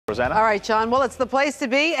Rosanna? All right, John. Well, it's the place to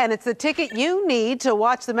be, and it's the ticket you need to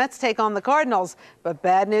watch the Mets take on the Cardinals. But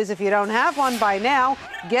bad news if you don't have one by now.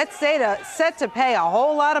 Get set to pay a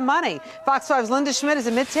whole lot of money. Fox 5's Linda Schmidt is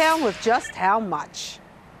in Midtown with just how much.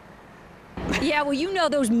 Yeah, well, you know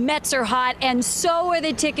those Mets are hot, and so are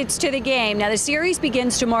the tickets to the game. Now, the series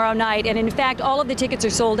begins tomorrow night, and in fact, all of the tickets are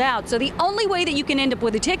sold out. So the only way that you can end up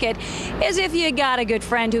with a ticket is if you got a good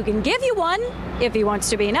friend who can give you one, if he wants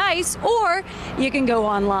to be nice, or you can go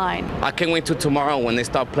online. I can't wait till tomorrow when they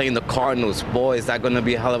start playing the Cardinals. Boy, is that going to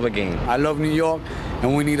be a hell of a game. I love New York,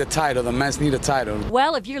 and we need a title. The Mets need a title.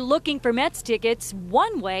 Well, if you're looking for Mets tickets,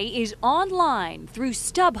 one way is online through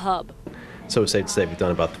StubHub. So it's safe to say we've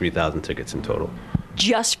done about 3,000 tickets in total.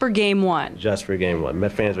 Just for Game 1. Just for Game 1.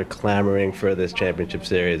 Met fans are clamoring for this championship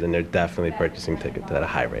series, and they're definitely purchasing tickets at a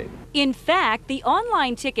high rate. In fact, the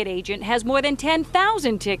online ticket agent has more than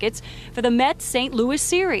 10,000 tickets for the Mets St. Louis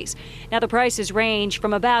series. Now, the prices range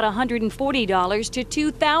from about $140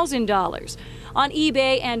 to $2,000. On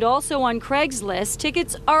eBay and also on Craigslist,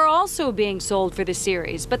 tickets are also being sold for the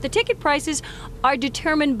series, but the ticket prices are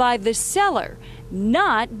determined by the seller,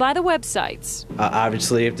 not by the websites.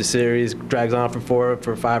 Obviously, if the series drags on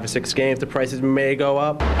for 5 or 6 games, the prices may go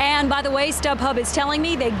up. And by the way, StubHub is telling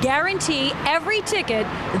me they guarantee every ticket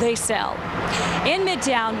they sell. In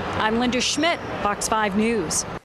Midtown, I'm Linda Schmidt, Fox 5 News.